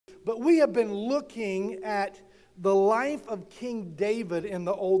but we have been looking at the life of King David in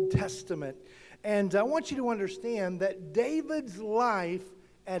the Old Testament. And I want you to understand that David's life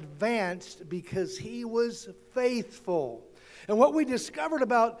advanced because he was faithful. And what we discovered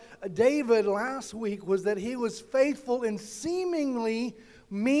about David last week was that he was faithful in seemingly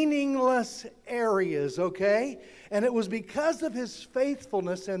meaningless areas, okay? And it was because of his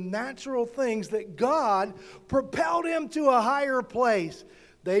faithfulness in natural things that God propelled him to a higher place.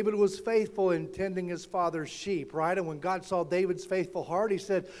 David was faithful in tending his father's sheep, right? And when God saw David's faithful heart, he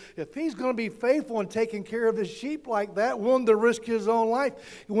said, if he's going to be faithful in taking care of his sheep like that, willing to risk his own life,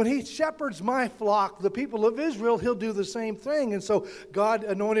 when he shepherds my flock, the people of Israel, he'll do the same thing. And so God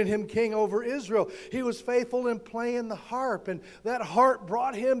anointed him king over Israel. He was faithful in playing the harp, and that harp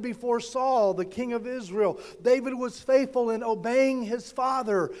brought him before Saul, the king of Israel. David was faithful in obeying his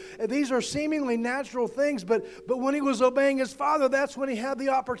father. And these are seemingly natural things, but when he was obeying his father, that's when he had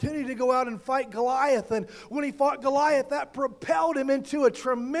the opportunity to go out and fight Goliath. And when he fought Goliath, that propelled him into a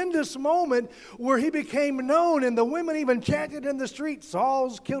tremendous moment where he became known, and the women even chanted in the street,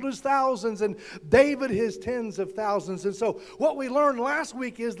 Saul's killed his thousands and David his tens of thousands. And so what we learned last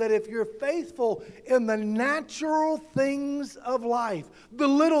week is that if you're faithful in the natural things of life, the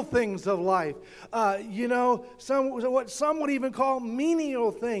little things of life, what some would even call menial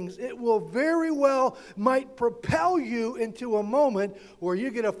things, it will very well might propel you into a moment where you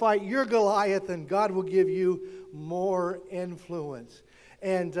get to fight your Goliath and God will give you more influence.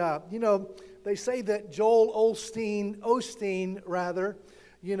 And, they say that Joel Osteen,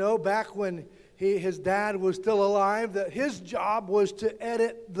 back when his dad was still alive, that his job was to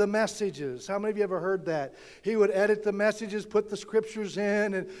edit the messages. How many of you ever heard that? He would edit the messages, put the scriptures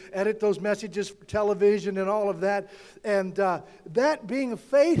in, and edit those messages for television and all of that. And that being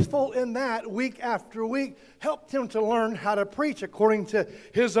faithful in that week after week helped him to learn how to preach according to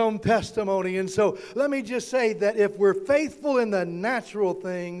his own testimony. And so let me just say that if we're faithful in the natural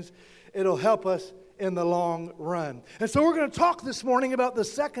things, it'll help us in the long run. And so we're going to talk this morning about the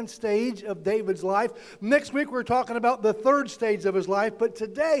second stage of David's life. Next week we're talking about the third stage of his life. But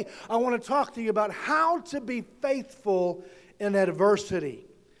today I want to talk to you about how to be faithful in adversity.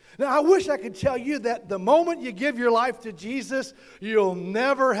 Now, I wish I could tell you that the moment you give your life to Jesus, you'll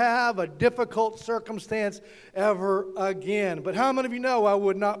never have a difficult circumstance ever again. But how many of you know I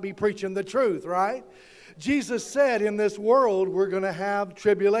would not be preaching the truth, right? Jesus said in this world we're going to have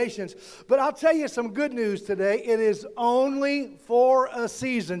tribulations. But I'll tell you some good news today. It is only for a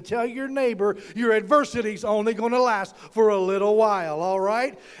season. Tell your neighbor your adversity is only going to last for a little while, all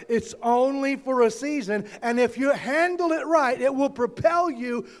right? It's only for a season. And if you handle it right, it will propel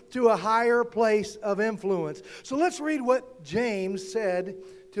you to a higher place of influence. So let's read what James said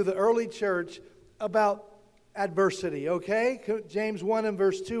to the early church about adversity, okay? James 1 and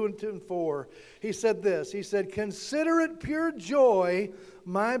verse 2 and 4. He said this. He said, consider it pure joy,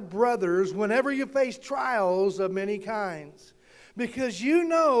 my brothers, whenever you face trials of many kinds, because you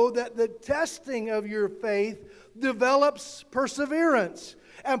know that the testing of your faith develops perseverance,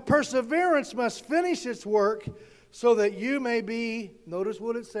 and perseverance must finish its work so that you may be, notice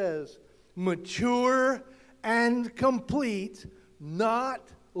what it says, mature and complete, not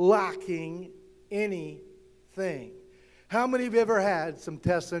lacking anything. How many of you ever had some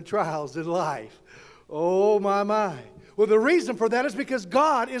tests and trials in life? Oh, my. Well, the reason for that is because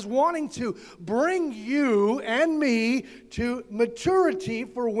God is wanting to bring you and me to maturity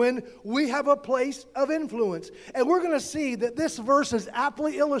for when we have a place of influence. And we're going to see that this verse is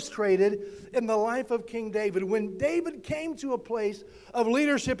aptly illustrated in the life of King David. When David came to a place of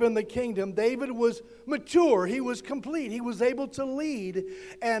leadership in the kingdom, David was mature. He was complete. He was able to lead.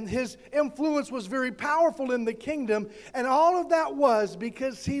 And his influence was very powerful in the kingdom. And all of that was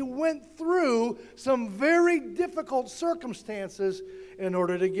because he went through some very difficult circumstances in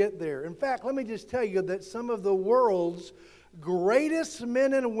order to get there. In fact, let me just tell you that some of the world's greatest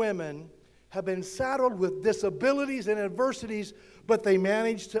men and women have been saddled with disabilities and adversities, but they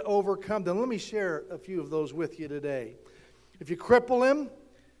managed to overcome them. Let me share a few of those with you today. If you cripple him,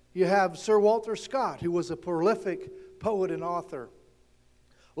 you have Sir Walter Scott, who was a prolific poet and author.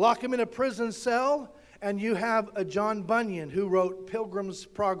 Lock him in a prison cell, and you have a John Bunyan who wrote Pilgrim's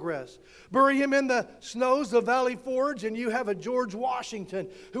Progress. Bury him in the snows of Valley Forge, and you have a George Washington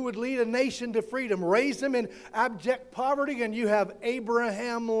who would lead a nation to freedom. Raise him in abject poverty, and you have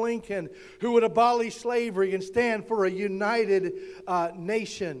Abraham Lincoln who would abolish slavery and stand for a united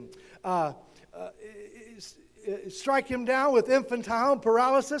nation. strike him down with infantile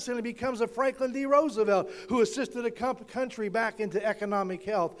paralysis, and he becomes a Franklin D. Roosevelt who assisted a country back into economic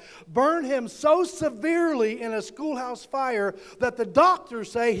health. Burn him so severely in a schoolhouse fire that the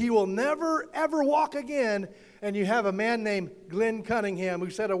doctors say he will never, ever walk again. And you have a man named Glenn Cunningham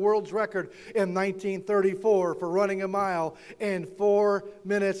who set a world's record in 1934 for running a mile in 4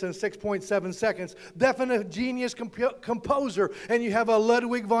 minutes and 6.7 seconds. Definite genius composer. And you have a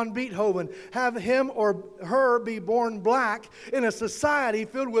Ludwig von Beethoven. Have him or her be born black in a society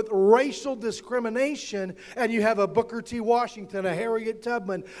filled with racial discrimination. And you have a Booker T. Washington, a Harriet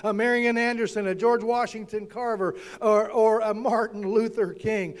Tubman, a Marian Anderson, a George Washington Carver, or a Martin Luther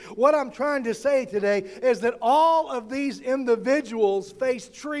King. What I'm trying to say today is that all of these individuals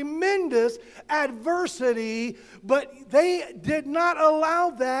faced tremendous adversity, but they did not allow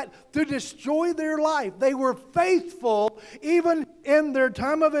that to destroy their life. They were faithful even in their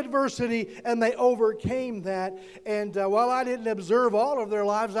time of adversity, and they overcame that. And while I didn't observe all of their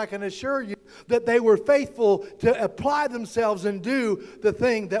lives, I can assure you that they were faithful to apply themselves and do the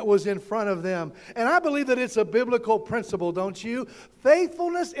thing that was in front of them. And I believe that it's a biblical principle, don't you?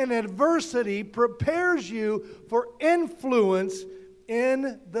 Faithfulness in adversity prepares you for influence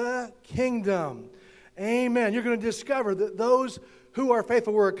in the kingdom. Amen. You're going to discover that those who are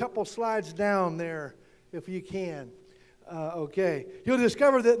faithful, we're a couple slides down there, if you can. Okay. You'll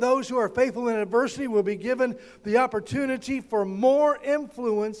discover that those who are faithful in adversity will be given the opportunity for more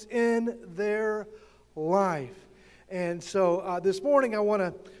influence in their life. And so this morning I want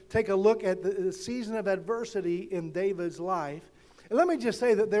to take a look at the season of adversity in David's life. And let me just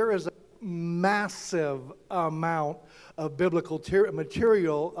say that there is a massive amount of biblical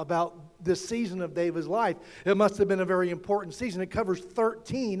material about this season of David's life. It must have been a very important season. It covers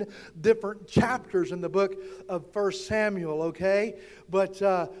 13 different chapters in the book of 1 Samuel, okay? But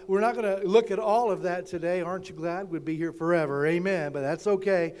we're not going to look at all of that today. Aren't you glad? We'd be here forever. Amen. But that's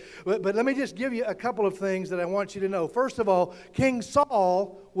okay. But let me just give you a couple of things that I want you to know. First of all, King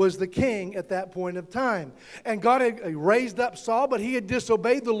Saul was the king at that point of time. And God had raised up Saul, but he had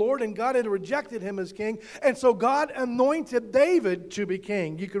disobeyed the Lord, and God had rejected him as king. And so God anointed David to be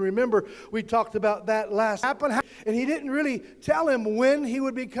king. You can remember we talked about that last happened. And he didn't really tell him when he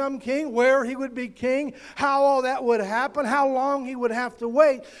would become king, where he would be king, how all that would happen, how long he would have to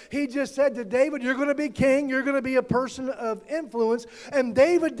wait. He just said to David, you're going to be king, you're going to be a person of influence. And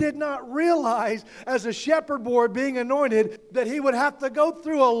David did not realize, as a shepherd boy being anointed, that he would have to go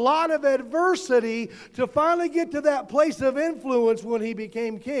through a lot of adversity to finally get to that place of influence when he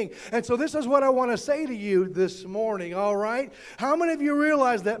became king. And so this is what I want to say to you this morning, all right? How many of you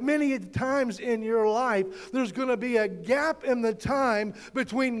realize that many times in your life there's going to be a gap in the time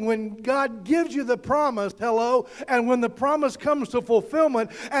between when God gives you the promise, hello, and when the promise comes to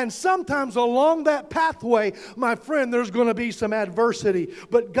fulfillment? And sometimes along that pathway, my friend, there's going to be some adversity.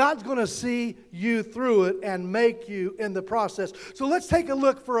 But God's going to see you through it and make you in the process. So let's take a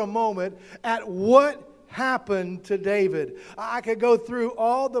look for a moment at what happened to David. I could go through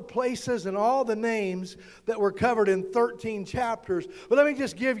all the places and all the names that were covered in 13 chapters, but let me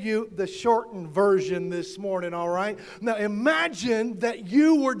just give you the shortened version this morning, all right? Now imagine that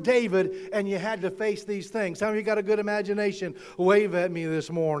you were David and you had to face these things. Some of you got a good imagination? Wave at me this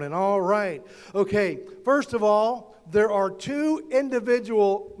morning. All right. Okay, first of all, there are 2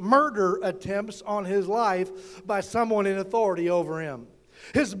 individual murder attempts on his life by someone in authority over him.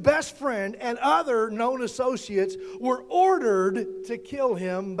 His best friend and other known associates were ordered to kill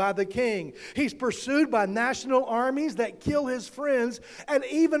him by the king. He's pursued by national armies that kill his friends, and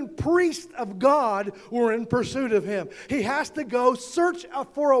even priests of God were in pursuit of him. He has to go search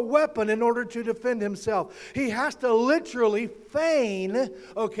for a weapon in order to defend himself. He has to literally feign,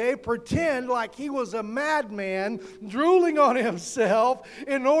 pretend like he was a madman, drooling on himself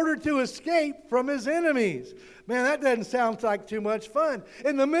in order to escape from his enemies. Man, that doesn't sound like too much fun.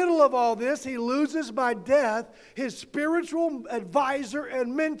 In the middle of all this, he loses by death his spiritual advisor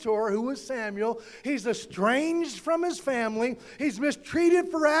and mentor, who was Samuel. He's estranged from his family. He's mistreated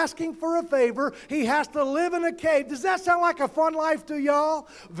for asking for a favor. He has to live in a cave. Does that sound like a fun life to y'all?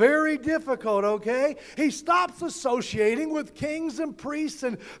 Very difficult, okay? He stops associating with kings and priests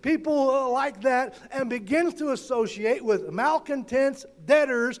and people like that and begins to associate with malcontents,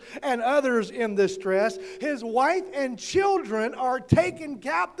 debtors, and others in distress. His wife and children are taken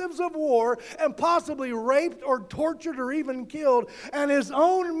captives of war and possibly raped or tortured or even killed, and his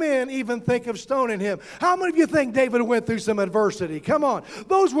own men even think of stoning him. How many of you think David went through some adversity? Come on.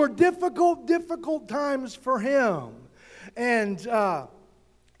 Those were difficult times for him. And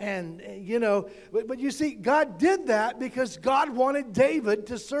And, but you see, God did that because God wanted David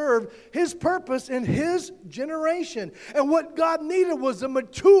to serve his purpose in his generation. And what God needed was a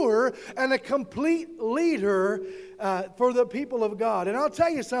mature and a complete leader for the people of God. And I'll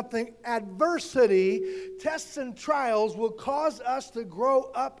tell you something, adversity, tests and trials will cause us to grow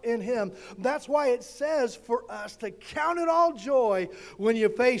up in Him. That's why it says for us to count it all joy when you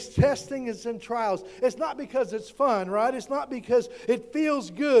face testings and trials. It's not because it's fun, right? It's not because it feels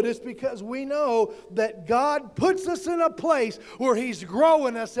good. It's because we know that God puts us in a place where He's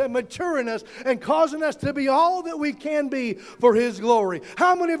growing us and maturing us and causing us to be all that we can be for His glory.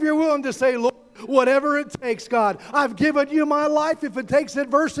 How many of you are willing to say, Lord, whatever it takes, God, I've given you my life. If it takes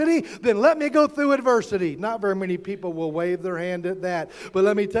adversity, then let me go through adversity. Not very many people will wave their hand at that. But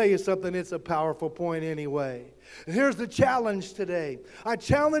let me tell you something, it's a powerful point anyway. And here's the challenge today. I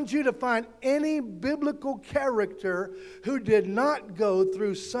challenge you to find any biblical character who did not go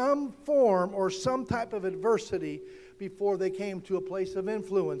through some form or some type of adversity before they came to a place of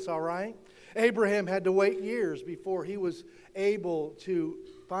influence, all right? Abraham had to wait years before he was able to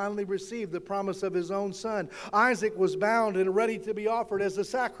finally received the promise of his own son. Isaac was bound and ready to be offered as a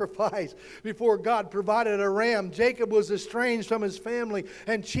sacrifice before God provided a ram. Jacob was estranged from his family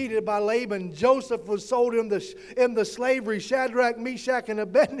and cheated by Laban. Joseph was sold into slavery. Shadrach, Meshach, and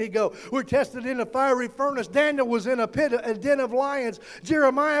Abednego were tested in a fiery furnace. Daniel was in a den of lions.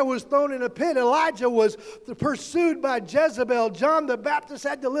 Jeremiah was thrown in a pit. Elijah was pursued by Jezebel. John the Baptist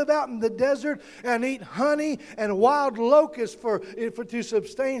had to live out in the desert and eat honey and wild locusts to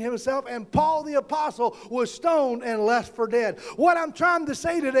sustain himself, and Paul the apostle was stoned and left for dead. What I'm trying to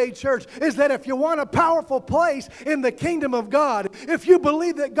say today, church, is that if you want a powerful place in the kingdom of God, if you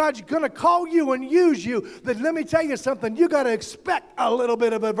believe that God's going to call you and use you, then let me tell you something, you got to expect a little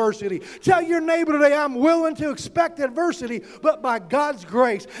bit of adversity. Tell your neighbor today, I'm willing to expect adversity, but by God's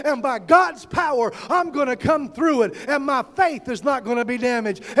grace and by God's power, I'm going to come through it, and my faith is not going to be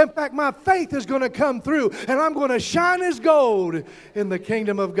damaged. In fact, my faith is going to come through, and I'm going to shine as gold in the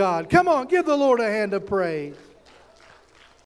kingdom of God. Come on, give the Lord a hand of praise.